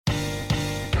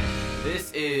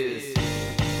This is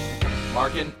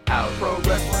Markin Out. Pro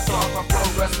Wrestling Talk by Pro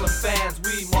Wrestling fans.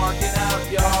 We marking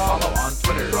out, y'all. Follow on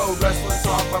Twitter. Pro Wrestling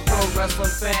Talk by Pro Wrestling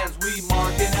fans. We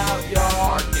marking out,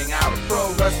 y'all. Marking Out.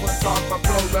 Pro Wrestling Talk by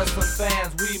Pro Wrestling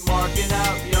fans. We marking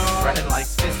out, y'all. Brennan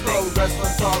likes fisting. Pro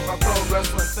Wrestling Talk by Pro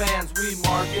Wrestling fans. We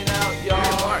marking out, y'all.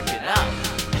 We're marking out.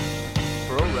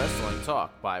 Pro Wrestling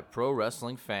Talk by Pro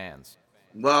Wrestling fans.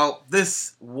 Well,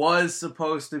 this was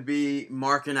supposed to be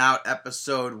Marking Out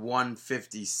episode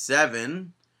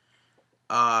 157.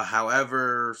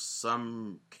 However,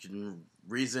 some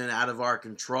reason out of our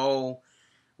control,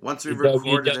 once we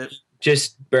recorded it...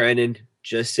 Brandon,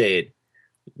 just say it.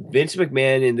 Vince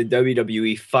McMahon in the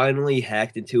WWE finally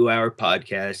hacked into our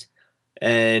podcast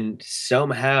and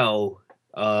somehow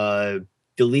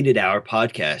deleted our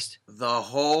podcast. The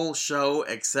whole show,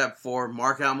 except for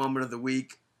Mark Out Moment of the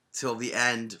Week, till the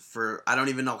end, for I don't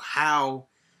even know how,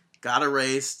 got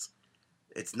erased.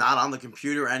 It's not on the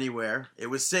computer anywhere. It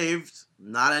was saved,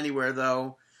 not anywhere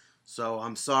though. So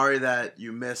I'm sorry that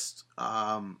you missed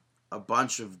a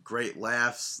bunch of great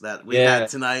laughs that we had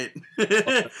tonight.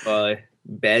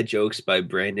 Bad jokes by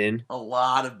Brandon. A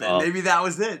lot of bad. Maybe that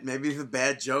was it. Maybe the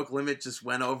bad joke limit just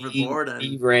went overboard.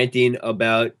 He ranting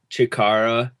about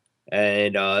Chikara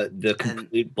and the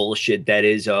complete bullshit that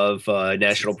is of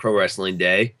National Pro Wrestling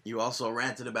Day. You also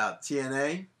ranted about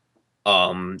TNA.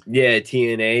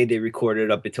 TNA, they recorded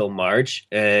up until March,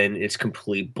 and it's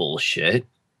complete bullshit.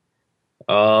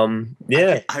 I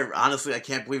honestly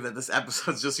can't believe that this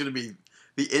episode's just going to be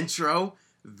the intro,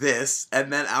 this,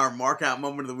 and then our Mark Out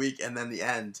Moment of the Week, and then the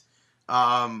end.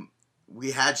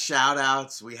 We had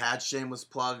shout-outs, we had shameless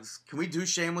plugs. Can we do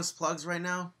shameless plugs right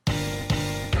now?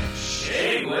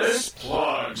 Shameless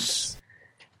plugs.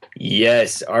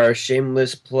 Yes, our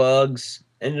shameless plugs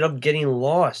ended up getting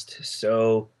lost,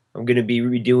 so I'm going to be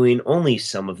redoing only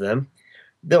some of them,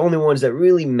 the only ones that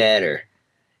really matter.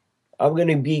 I'm going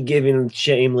to be giving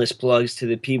shameless plugs to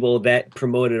the people that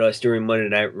promoted us during Monday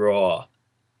Night Raw.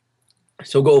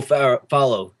 So go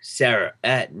follow Sarah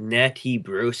at Natty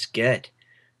Brosket,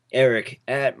 Eric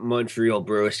at Montreal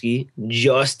Broski,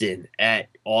 Justin at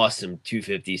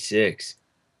Awesome256,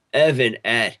 Evan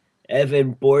at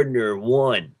Evan Bordner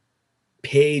 1,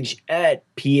 Paige at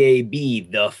PAB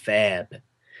The Fab,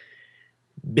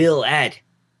 Bill at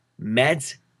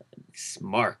Mads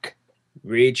Smark,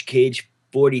 Rage Cage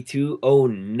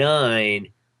 4209,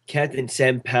 Captain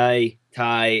Senpai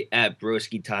Tai at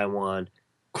Broski Taiwan,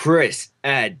 Chris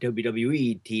at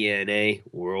WWE TNA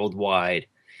Worldwide,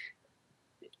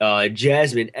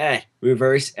 Jasmine at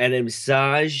Reverse NM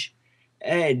Saj,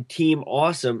 and Team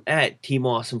Awesome at Team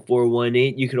Awesome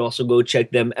 418. You can also go check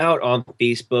them out on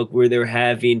Facebook, where they're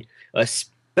having a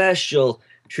special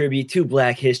tribute to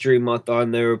Black History Month on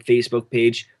their Facebook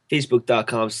page,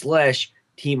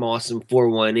 facebook.com/Team Awesome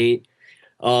 418.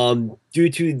 Due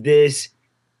to this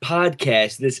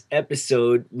podcast, this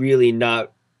episode really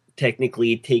not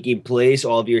technically taking place,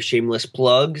 all of your shameless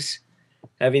plugs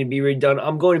having to be redone,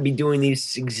 I'm going to be doing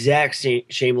these exact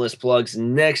shameless plugs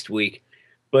next week.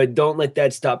 But don't let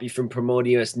that stop you from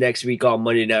promoting us next week on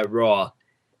Monday Night Raw.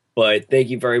 But thank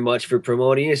you very much for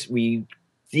promoting us. We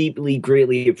deeply,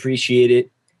 greatly appreciate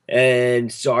it. And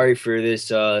sorry for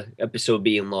this episode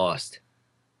being lost.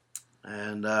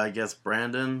 And I guess,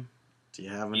 Brandon, do you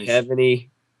have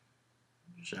any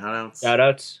shout-outs?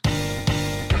 Shout-outs?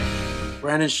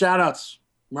 Brandon, shout-outs.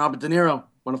 Robert De Niro,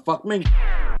 wanna fuck me?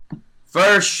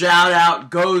 First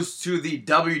shout-out goes to the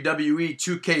WWE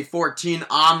 2K14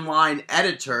 online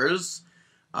editors.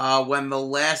 When the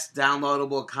last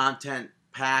downloadable content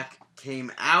pack came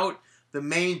out, the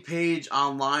main page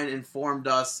online informed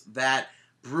us that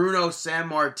Bruno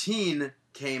Sammartino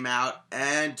came out,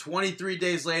 and 23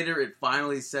 days later, it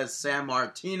finally says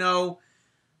Sammartino.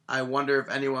 I wonder if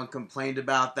anyone complained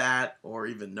about that or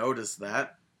even noticed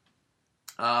that.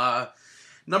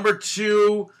 Number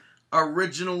 2...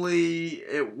 Originally,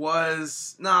 it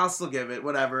was... No, I'll still give it.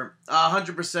 Whatever.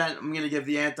 100%, I'm going to give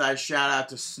the anti-shout-out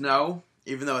to Snow.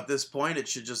 Even though at this point, it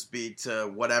should just be to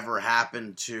whatever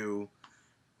happened to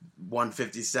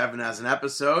 157 as an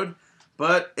episode.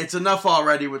 But it's enough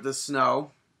already with the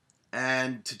Snow.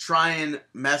 And to try and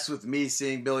mess with me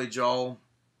seeing Billy Joel,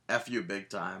 F you big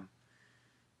time.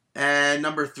 And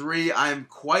number 3, I'm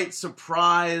quite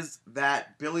surprised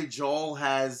that Billy Joel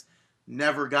has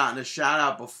never gotten a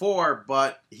shout-out before,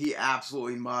 but he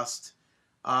absolutely must.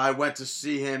 I went to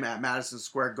see him at Madison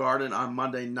Square Garden on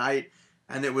Monday night,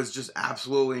 and it was just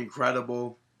absolutely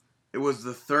incredible. It was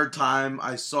the 3rd time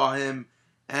I saw him,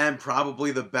 and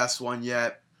probably the best one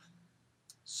yet.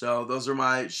 So those are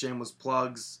my shameless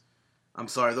plugs. I'm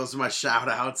sorry, those are my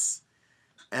shout-outs.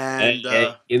 And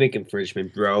gimmick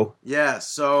infringement, bro. yeah,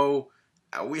 so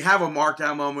we have a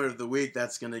markout moment of the week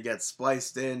that's going to get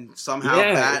spliced in somehow.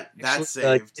 That's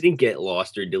saved. Didn't get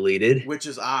lost or deleted, which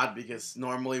is odd because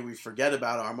normally we forget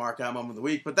about our markout moment of the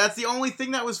week. But that's the only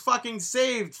thing that was fucking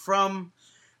saved from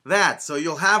that. So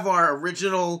you'll have our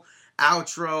original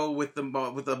outro with the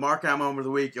markout moment of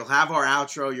the week. You'll have our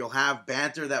outro. You'll have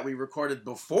banter that we recorded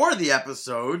before the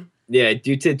episode. Yeah,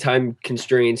 due to time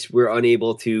constraints, we're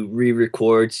unable to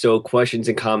re-record. So questions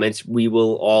and comments we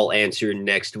will all answer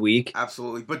next week.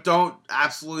 Absolutely. But don't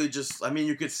absolutely just, I mean,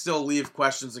 you could still leave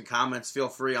questions and comments. Feel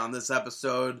free on this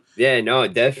episode. Yeah, no,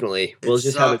 definitely. We'll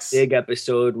just have a big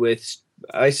episode with,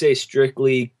 I say,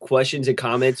 strictly questions and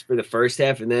comments for the first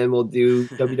half, and then we'll do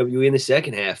WWE in the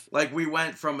second half. Like, we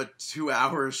went from a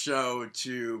 2-hour show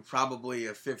to probably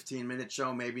a 15-minute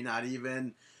show, maybe not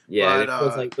even. Yeah,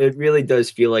 but, it really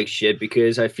does feel like shit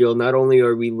because I feel not only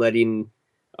are we letting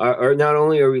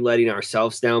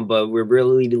ourselves down, but we're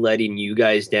really letting you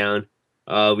guys down.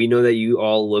 We know that you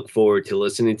all look forward to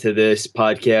listening to this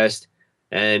podcast,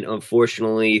 and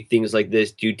unfortunately, things like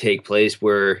this do take place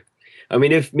where, I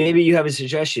mean, if maybe you have a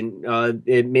suggestion,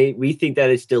 we think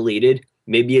that it's deleted.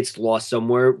 Maybe it's lost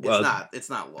somewhere. It's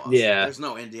not lost. Yeah. There's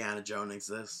no Indiana Jones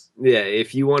this. Yeah,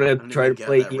 if you want to try to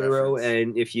play Hero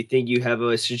and if you think you have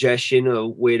a suggestion, a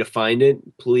way to find it,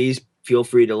 please feel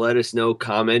free to let us know.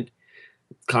 Comment,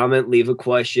 leave a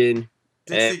question,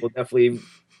 and we'll definitely,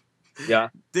 yeah.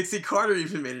 Dixie Carter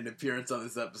even made an appearance on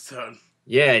this episode.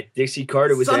 Yeah, Dixie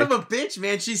Carter was... Son of a bitch,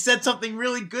 man. She said something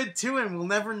really good to him. We'll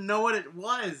never know what it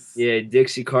was. Yeah,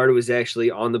 Dixie Carter was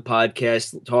actually on the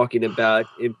podcast talking about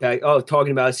Impact. Oh,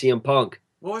 talking about CM Punk.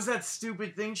 What was that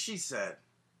stupid thing she said?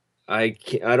 I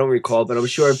don't recall, but I'm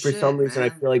sure for some reason,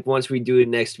 man. I feel like once we do it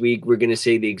next week, we're going to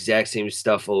say the exact same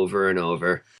stuff over and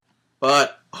over.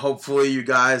 But hopefully you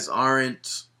guys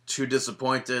aren't too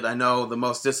disappointed. I know the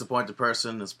most disappointed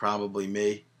person is probably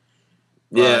me.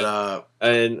 Yeah,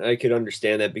 and I could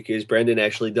understand that because Brandon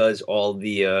actually does all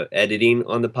the editing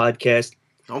on the podcast.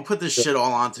 Don't put this shit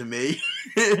all onto me.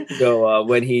 So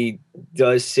when he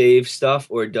does save stuff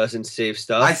or doesn't save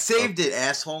stuff... I saved it,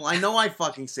 asshole. I know I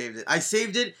fucking saved it. I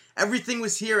saved it. Everything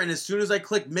was here, and as soon as I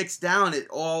clicked mix down, it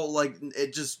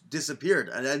just disappeared.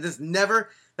 And that's never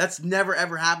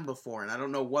ever happened before, and I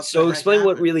don't know what. So explain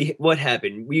what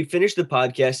happened. We finished the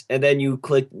podcast, and then you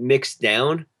clicked mix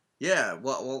down. Yeah,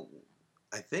 well,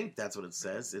 I think that's what it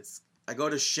says. I go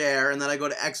to share, and then I go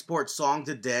to export song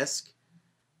to disk,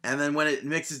 and then when it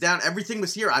mixes down, everything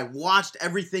was here. I watched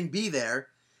everything be there,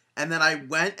 and then I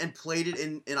went and played it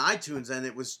in iTunes,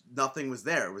 and nothing was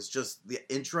there. It was just the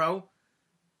intro,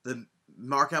 the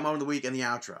markout moment of the week, and the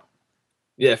outro.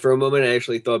 Yeah, for a moment, I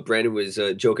actually thought Brandon was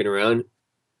joking around.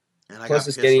 And plus,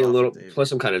 it's getting a little.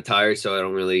 Plus, I'm kind of tired, so I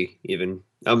don't really even.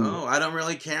 I don't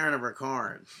really care in a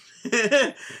record.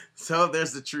 So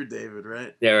there's the true David,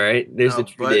 right? Yeah, right. There's the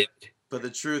true David. But the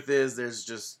truth is,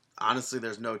 there's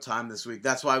no time this week.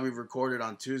 That's why we recorded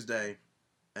on Tuesday.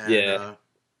 And, yeah.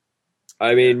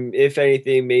 I mean, if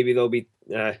anything, maybe there'll be.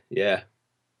 Yeah.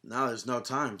 No, there's no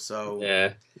time. So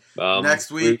yeah. Next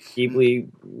week,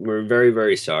 we're very,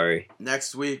 very sorry.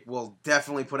 Next week, we'll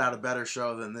definitely put out a better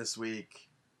show than this week.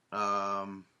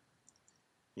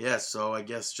 Yeah, so I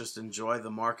guess just enjoy the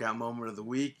markout moment of the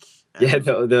week. Yeah,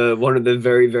 the one of the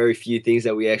very, very few things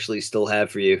that we actually still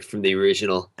have for you from the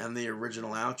original. And the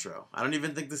original outro. I don't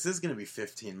even think this is going to be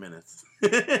 15 minutes.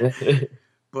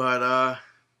 But,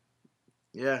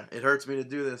 yeah, it hurts me to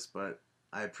do this, but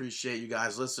I appreciate you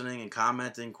guys listening and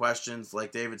commenting, questions.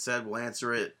 Like David said, we'll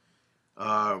answer it.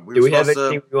 Do we have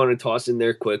anything we want to toss in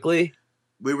there quickly?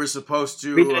 We were supposed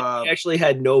to... We actually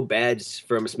had no bads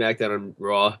from SmackDown and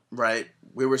Raw. Right.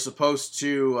 We were supposed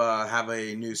to have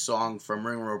a new song from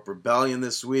Ring Rope Rebellion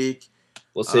this week.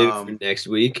 We'll save it for next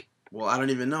week. Well, I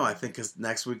don't even know. I think because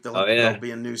next week there'll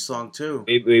be a new song too.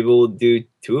 Maybe we'll do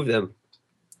 2 of them.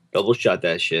 Double shot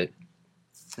that shit.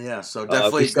 Yeah, so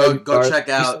definitely go check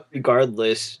out.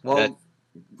 Regardless. Well,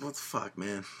 what the fuck,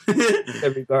 man?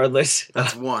 Regardless.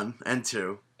 That's 1 and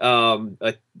 2.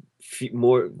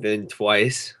 More than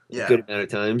twice. Yeah. A good amount of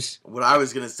times. What I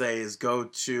was going to say is go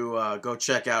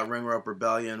check out Ring Rope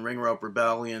Rebellion,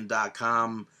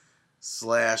 ringroperebellion.com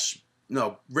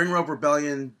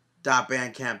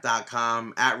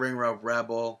ringroperebellion.bandcamp.com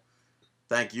 @ringroperebel.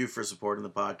 Thank you for supporting the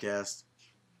podcast.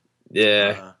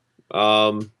 Yeah.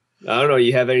 I don't know.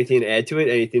 You have anything to add to it?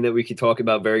 Anything that we could talk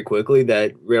about very quickly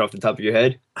that right off the top of your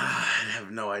head? I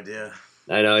have no idea.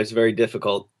 I know. It's very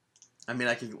difficult. I mean,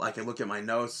 I can look at my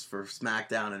notes for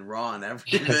SmackDown and Raw and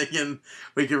everything, and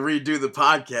we can redo the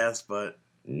podcast, but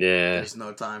yeah, there's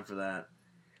no time for that.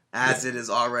 As it is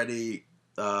already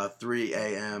 3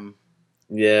 a.m.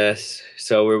 Yes.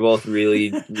 So we're both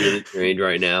really, really drained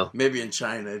right now. Maybe in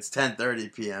China it's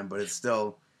 10:30 p.m., but it's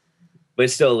still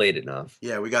late enough.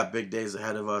 Yeah, we got big days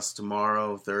ahead of us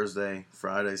tomorrow, Thursday,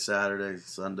 Friday, Saturday,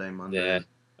 Sunday, Monday. Yeah.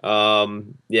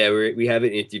 We have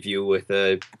an interview with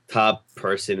a top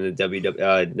person in the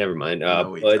WWE. Never mind.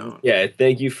 No, we but don't. yeah,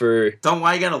 thank you for.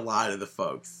 Why you gotta lie to the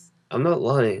folks? I'm not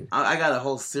lying. I got a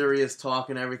whole serious talk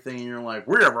and everything, and you're like,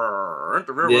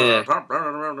 Yeah.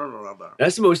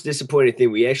 That's the most disappointing thing.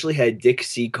 We actually had Dick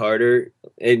C. Carter,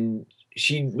 and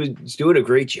she was doing a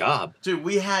great job. Dude,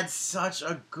 we had such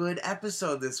a good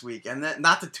episode this week, and that,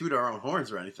 not to toot our own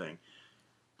horns or anything,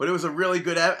 but it was a really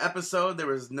good episode. There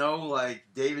was no, like,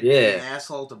 David being an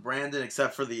asshole to Brandon,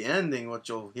 except for the ending, which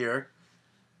you'll hear.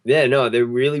 Yeah, no, there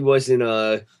really wasn't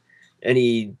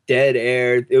any dead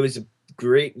air. It was a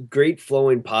great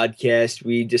flowing podcast.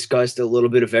 We discussed a little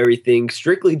bit of everything,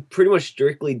 pretty much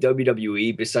strictly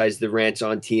WWE, besides the rants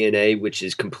on TNA, which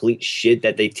is complete shit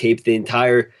that they taped the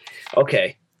entire.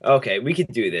 Okay, we could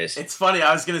do this. It's funny.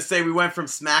 I was gonna say we went from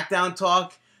SmackDown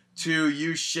talk to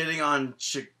you shitting on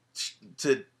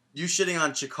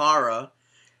Chikara,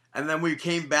 and then we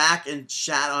came back and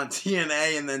shat on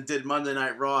TNA, and then did Monday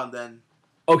Night Raw, and then.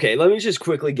 Okay, let me just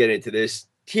quickly get into this.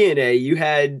 TNA, you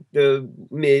had the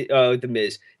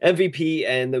Miz, MVP,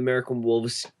 and the American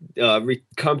Wolves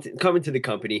come into the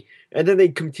company, and then they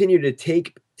continue to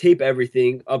tape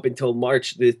everything up until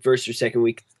March, the first or second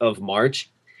week of March.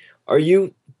 I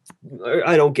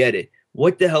don't get it.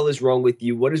 What the hell is wrong with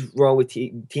you? What is wrong with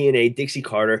TNA, Dixie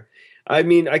Carter? I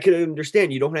mean, I could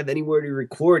understand you don't have anywhere to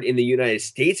record in the United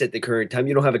States at the current time.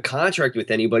 You don't have a contract with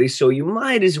anybody, so you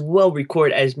might as well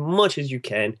record as much as you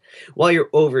can while you're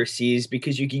overseas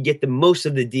because you can get the most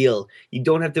of the deal. You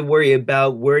don't have to worry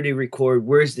about where to record,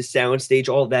 where's the sound stage,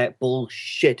 all that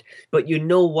bullshit. But you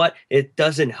know what? It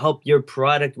doesn't help your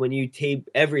product when you tape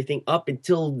everything up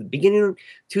until the beginning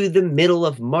to the middle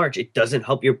of March. It doesn't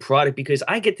help your product because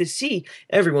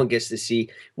everyone gets to see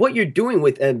what you're doing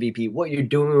with MVP, what you're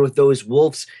doing with those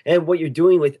Wolves, and what you're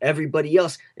doing with everybody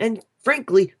else. And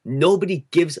frankly, nobody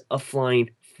gives a flying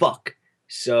fuck.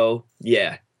 So,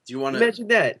 yeah. Do you want to imagine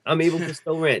that? I'm able to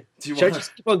still rant. Should I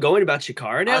just keep on going about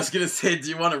Chikara now? I was gonna say, do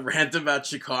you want to rant about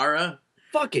Chikara?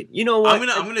 Fuck it. You know what?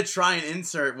 I'm gonna try and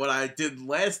insert what I did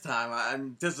last time.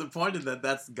 I'm disappointed that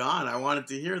that's gone. I wanted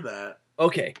to hear that.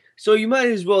 Okay, so you might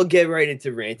as well get right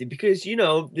into ranting because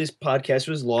this podcast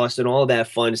was lost and all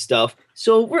that fun stuff.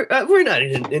 So we're not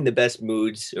in the best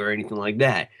moods or anything like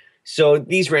that. So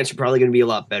these rants are probably going to be a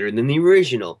lot better than the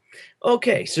original.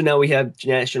 Okay, so now we have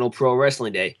National Pro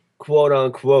Wrestling Day, quote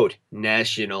unquote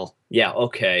national. Yeah,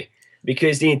 okay,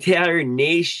 because the entire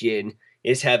nation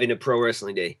is having a Pro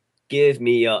Wrestling Day. Give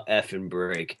me a effing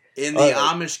break. In the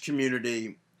Amish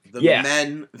community.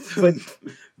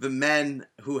 The men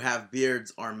who have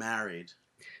beards are married.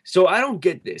 So I don't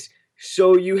get this.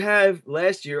 So you have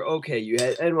last year, you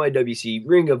had NYWC,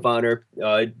 Ring of Honor,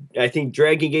 I think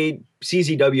Dragon Gate,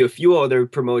 CZW, a few other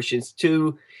promotions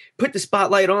to put the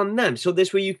spotlight on them. So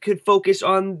this way you could focus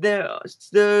on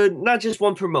the not just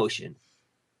one promotion.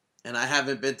 And I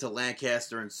haven't been to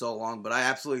Lancaster in so long, but I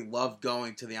absolutely loved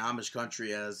going to the Amish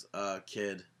country as a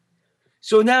kid.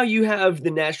 So now you have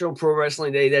the National Pro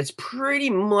Wrestling Day. That's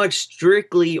pretty much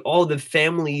strictly all the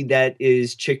family that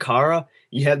is Chikara.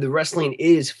 You have the wrestling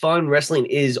is fun, wrestling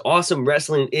is awesome,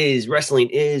 wrestling is.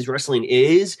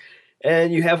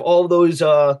 And you have all those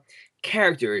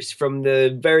characters from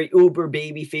the very uber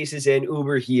baby faces and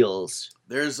uber heels.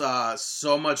 There's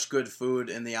so much good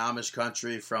food in the Amish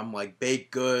country, from like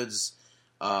baked goods,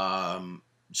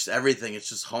 just everything. It's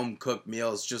just home cooked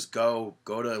meals. Just go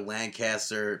to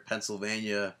Lancaster,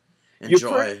 Pennsylvania. Enjoy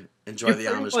the Amish country.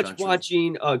 You're pretty much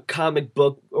watching a comic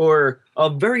book or a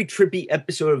very trippy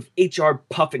episode of HR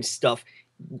Puffin stuff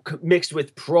mixed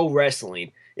with pro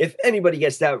wrestling. If anybody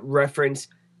gets that reference,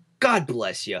 God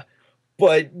bless you.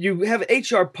 But you have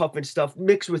HR Puffin stuff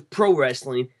mixed with pro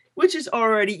wrestling, which is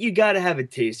already, you got to have a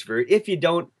taste for it. If you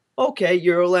don't, okay,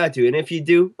 you're allowed to. And if you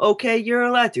do, okay, you're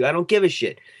allowed to. I don't give a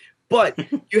shit. But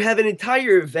you have an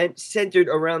entire event centered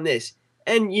around this.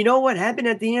 And you know what happened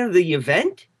at the end of the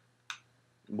event?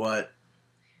 What?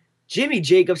 Jimmy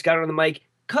Jacobs got on the mic,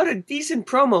 cut a decent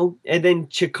promo, and then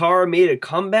Chikara made a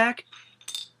comeback.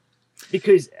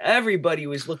 Because everybody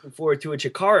was looking forward to a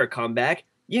Chikara comeback.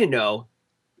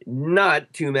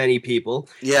 Not too many people.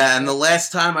 Yeah, and the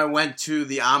last time I went to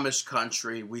the Amish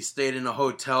country, we stayed in a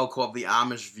hotel called the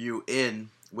Amish View Inn,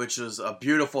 which is a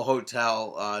beautiful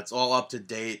hotel. It's all up to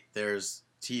date. There's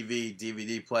TV,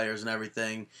 DVD players, and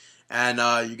everything.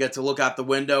 And you get to look out the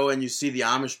window and you see the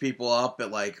Amish people up at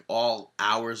like all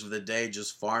hours of the day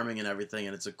just farming and everything.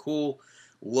 And it's a cool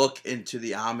look into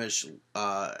the Amish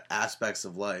aspects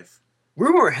of life.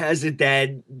 Rumor has it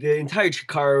that the entire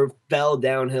Chikara fell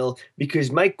downhill because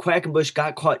Mike Quackenbush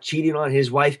got caught cheating on his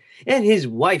wife, and his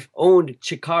wife owned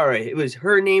Chikara. It was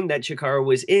her name that Chikara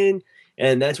was in,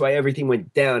 and that's why everything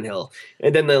went downhill.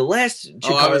 And then the last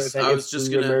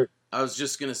Chikara I was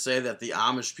just gonna say that the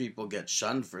Amish people get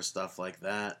shunned for stuff like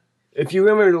that. If you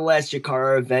remember the last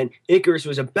Chikara event, Icarus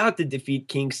was about to defeat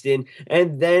Kingston,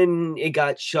 and then it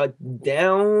got shut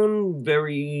down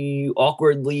very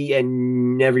awkwardly,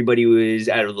 and everybody was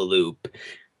out of the loop.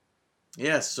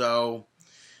 Yeah, so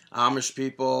Amish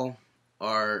people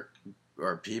are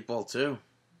people too.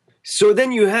 So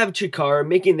then you have Chikara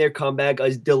making their comeback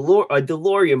as a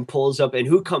DeLorean pulls up, and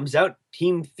who comes out?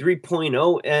 Team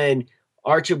 3.0 and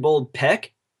Archibald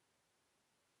Peck.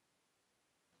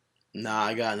 Nah,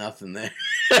 I got nothing there.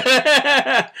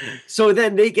 So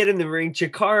then they get in the ring.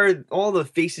 Chikara, all the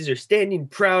faces are standing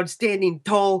proud, standing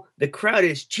tall. The crowd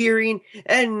is cheering,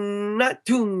 and not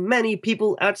too many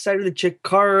people outside of the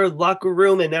Chikara locker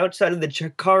room and outside of the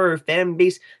Chikara fan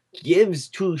base gives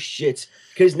two shits,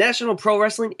 because National Pro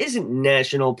Wrestling isn't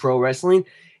National Pro Wrestling.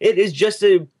 It is just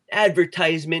a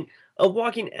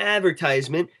walking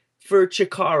advertisement for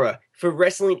Chikara. For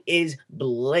wrestling is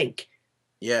blank.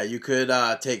 Yeah, you could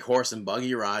take horse and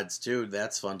buggy rides, too.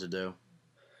 That's fun to do.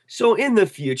 So in the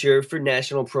future, for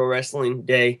National Pro Wrestling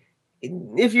Day,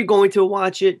 if you're going to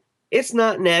watch it, it's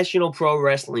not National Pro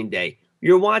Wrestling Day.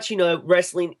 You're watching a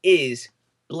wrestling is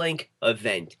blank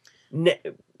event.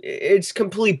 It's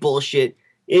complete bullshit.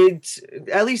 It's,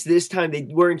 at least this time, they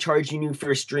weren't charging you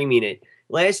for streaming it.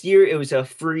 Last year, it was a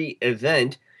free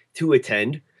event to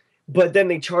attend. But then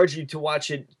they charge you to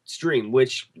watch it stream,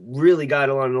 which really got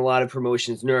on a lot of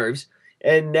promotions' nerves.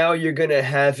 And now you're going to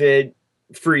have it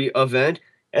free event,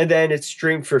 and then it's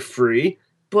streamed for free.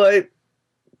 But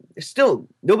still,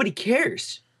 nobody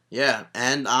cares. Yeah,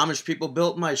 and Amish people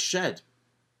built my shed.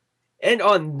 And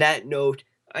on that note,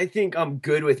 I think I'm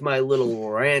good with my little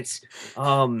rants.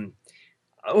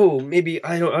 Maybe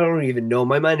I don't even know.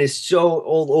 My mind is so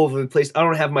all over the place. I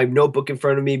don't have my notebook in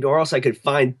front of me, or else I could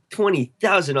find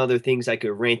 20,000 other things I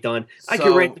could rant on. I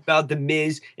could rant about The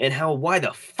Miz and why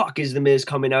the fuck is The Miz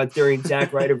coming out during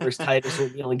Zack Ryder versus Titus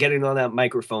O'Neil and getting on that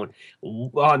microphone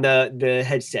on the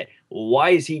headset.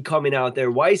 Why is he coming out there?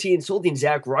 Why is he insulting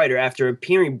Zack Ryder after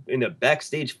appearing in the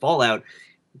backstage Fallout,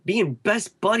 being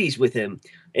best buddies with him,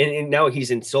 and now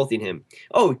he's insulting him?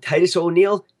 Oh, Titus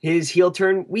O'Neil, his heel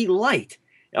turn, we liked.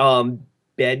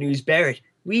 Bad News Barrett,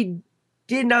 we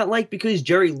did not like, because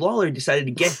Jerry Lawler decided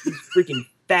to get his freaking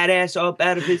fat ass up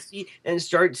out of his seat and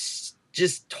start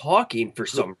just talking for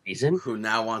some reason. Who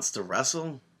now wants to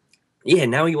wrestle? Yeah,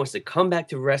 now he wants to come back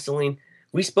to wrestling.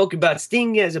 We spoke about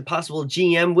Sting as a possible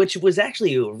GM, which was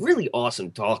actually a really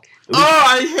awesome talk.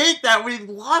 I hate that we've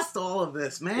lost all of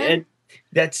this, man. And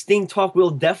that Sting talk we'll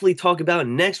definitely talk about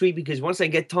next week, because once I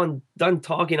get done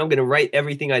talking, I'm going to write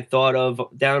everything I thought of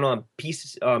down on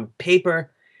pieces paper.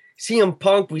 CM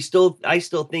Punk, I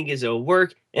still think is a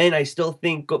work, and I still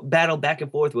think battle back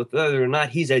and forth with whether or not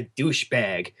he's a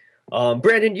douchebag.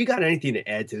 Brandon, you got anything to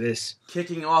add to this?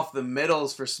 Kicking off the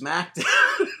middles for SmackDown.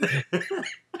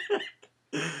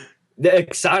 The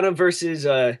Xana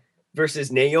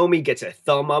versus Naomi gets a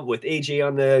thumb up with AJ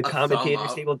on the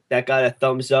commentator's table. That got a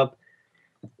thumbs up.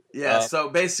 Yeah, so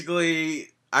basically,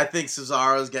 I think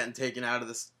Cesaro's getting taken out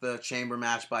of the chamber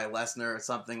match by Lesnar or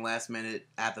something last minute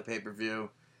at the pay-per-view.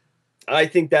 I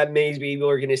think that maybe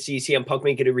we're going to see CM Punk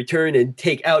make it a return and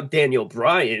take out Daniel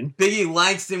Bryan. Biggie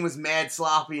Langston was mad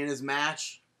sloppy in his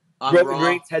match. Roman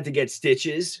Reigns had to get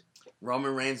stitches.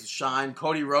 Roman Reigns shined.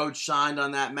 Cody Rhodes shined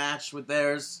on that match with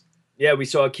theirs. Yeah, we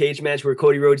saw a cage match where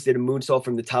Cody Rhodes did a moonsault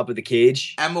from the top of the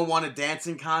cage. Emma won a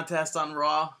dancing contest on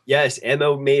Raw. Yes,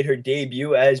 Emma made her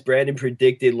debut as Brandon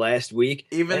predicted last week.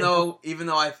 Even though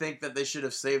I think that they should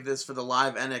have saved this for the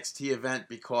live NXT event,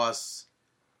 because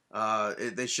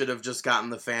they should have just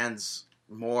gotten the fans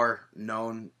more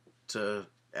known to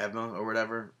Emma or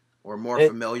whatever. Or more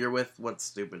familiar with what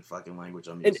stupid fucking language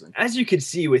I'm using. And as you can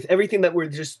see, with everything that we're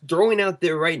just throwing out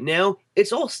there right now,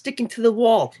 it's all sticking to the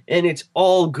wall. And it's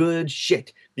all good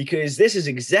shit. Because this is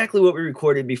exactly what we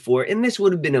recorded before. And this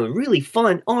would have been a really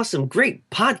fun, awesome, great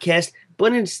podcast.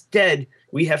 But instead,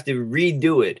 we have to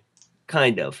redo it.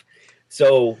 Kind of.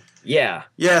 So, yeah.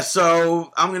 Yeah,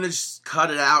 so I'm going to just cut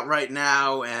it out right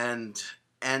now and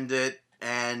end it.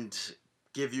 And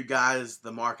give you guys the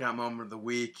mark out moment of the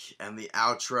week and the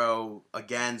outro.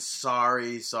 Again,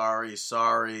 sorry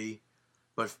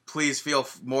But please feel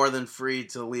more than free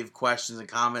to leave questions and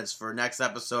comments for next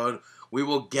episode. We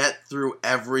will get through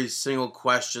every single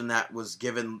question that was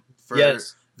given for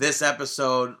this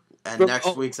episode and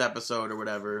next week's episode or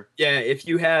whatever. Yeah, if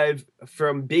you have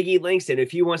from Biggie Langston,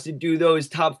 if he wants to do those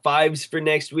top fives for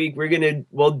next week,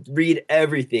 we'll read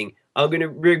everything.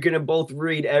 We're gonna both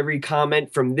read every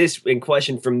comment from this in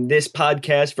question from this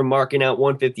podcast from Markin Out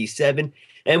 157,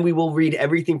 and we will read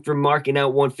everything from Markin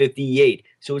Out 158.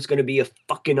 So it's gonna be a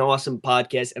fucking awesome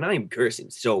podcast, and I am cursing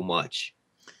so much.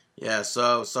 Yeah,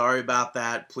 so sorry about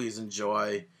that. Please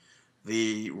enjoy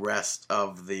the rest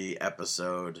of the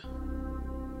episode.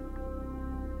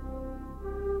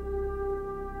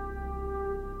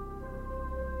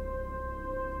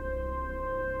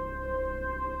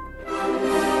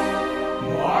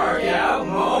 Mark Out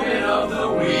Moment of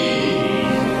the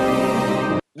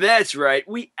Week. That's right.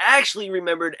 We actually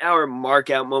remembered our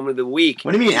Mark Out Moment of the Week.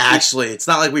 What do you mean, actually? It's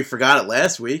not like we forgot it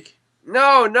last week.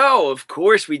 No, of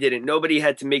course we didn't. Nobody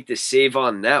had to make the save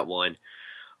on that one.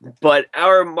 But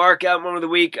our Mark Out Moment of the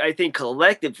Week, I think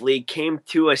collectively, came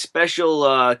to a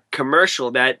special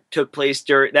commercial that took place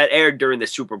that aired during the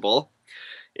Super Bowl.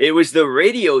 It was the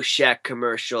Radio Shack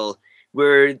commercial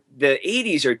where the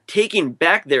 80s are taking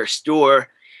back their store,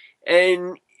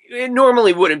 and it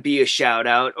normally wouldn't be a shout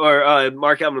out or a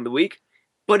Mark Out Moment of the Week,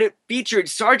 but it featured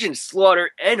Sergeant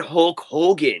Slaughter and Hulk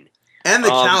Hogan. And the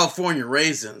California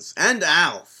Raisins. And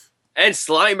Alf. And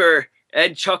Slimer.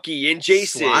 And Chucky. And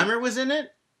Jason. Slimer was in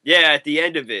it? Yeah, at the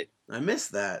end of it. I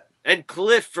missed that. And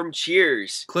Cliff from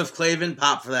Cheers. Cliff Clavin,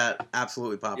 pop for that.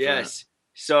 Absolutely pop for that. Yes.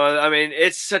 So, I mean,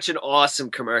 it's such an awesome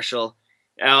commercial.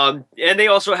 And they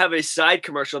also have a side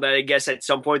commercial that I guess at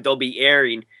some point they'll be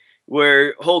airing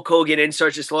where Hulk Hogan and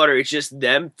Sergeant Slaughter, it's just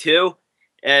them two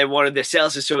and one of the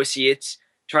sales associates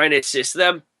trying to assist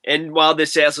them. And while the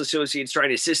sales associate's trying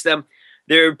to assist them,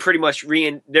 they're pretty much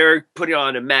they're putting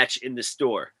on a match in the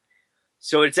store.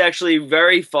 So it's actually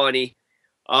very funny.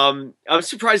 I'm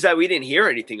surprised that we didn't hear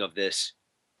anything of this.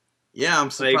 Yeah,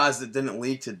 I'm surprised it didn't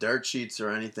leak to dirt sheets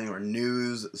or anything or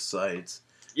news sites.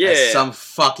 Yeah, as some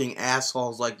fucking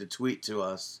assholes like to tweet to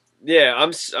us. Yeah,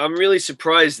 I'm really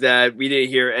surprised that we didn't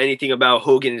hear anything about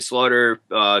Hogan and Slaughter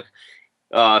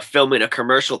filming a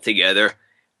commercial together.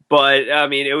 But, I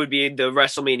mean, it would be the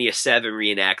WrestleMania 7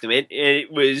 reenactment.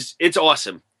 It's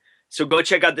awesome. So go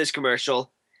check out this commercial.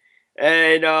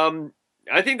 And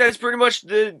I think that's pretty much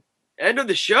the end of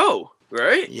the show,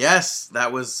 right? Yes,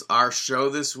 that was our show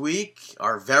this week.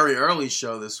 Our very early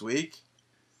show this week.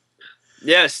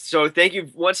 Yes, so thank you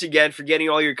once again for getting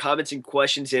all your comments and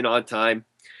questions in on time.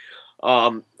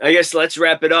 I guess let's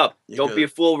wrap it up. Don't be a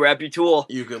fool, wrap your tool.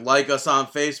 You can like us on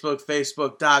Facebook,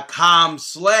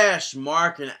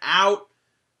 facebook.com/markinout,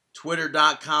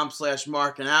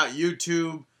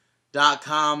 twitter.com/markinout,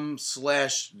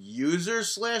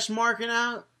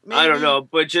 youtube.com/user/markinout. I don't know,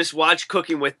 but just watch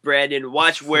Cooking with Brandon,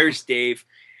 watch Where's Dave.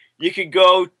 You could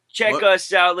go check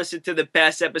us out, listen to the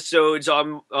past episodes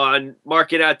on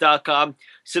markinout.com.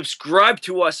 Subscribe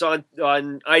to us on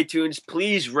iTunes.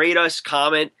 Please rate us,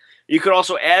 comment. You can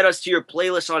also add us to your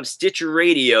playlist on Stitcher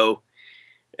Radio.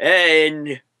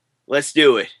 And let's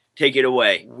do it. Take it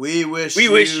away. We wish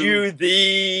you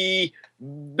the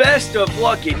best of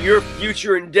luck in your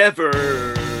future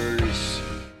endeavors.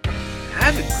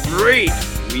 Have a great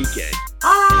weekend.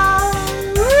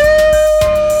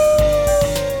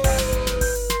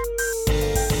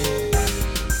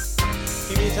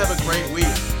 He means have a great week.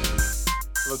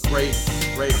 Have a great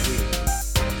week.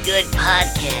 Good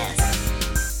podcast.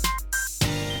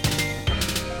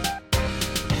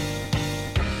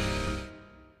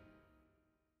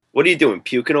 What are you doing?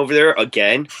 Puking over there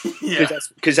again? Yeah.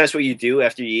 Because that's what you do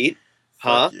after you eat?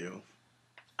 Huh? Fuck you.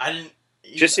 I didn't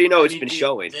eat. Just so you know, it's been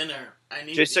showing. Dinner.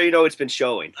 Just so you know, it's been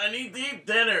showing. I need to eat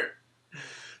dinner.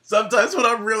 Sometimes when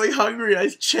I'm really hungry, I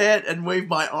chant and wave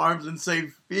my arms and say,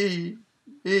 feed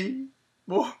me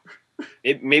more.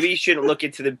 Maybe you shouldn't look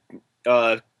into the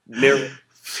mirror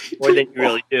more than you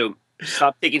really do.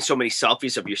 Stop taking so many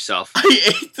selfies of yourself. I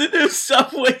ate the new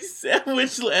Subway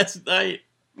sandwich last night.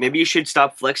 Maybe you should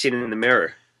stop flexing in the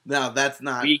mirror. No, that's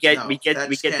not. That can't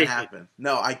happen.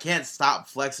 No, I can't stop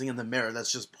flexing in the mirror.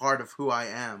 That's just part of who I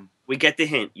am. We get the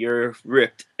hint. You're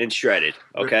ripped and shredded.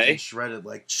 Okay. Ripped and shredded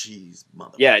like cheese,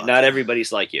 motherfucker. Yeah, not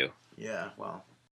everybody's like you. Yeah, well.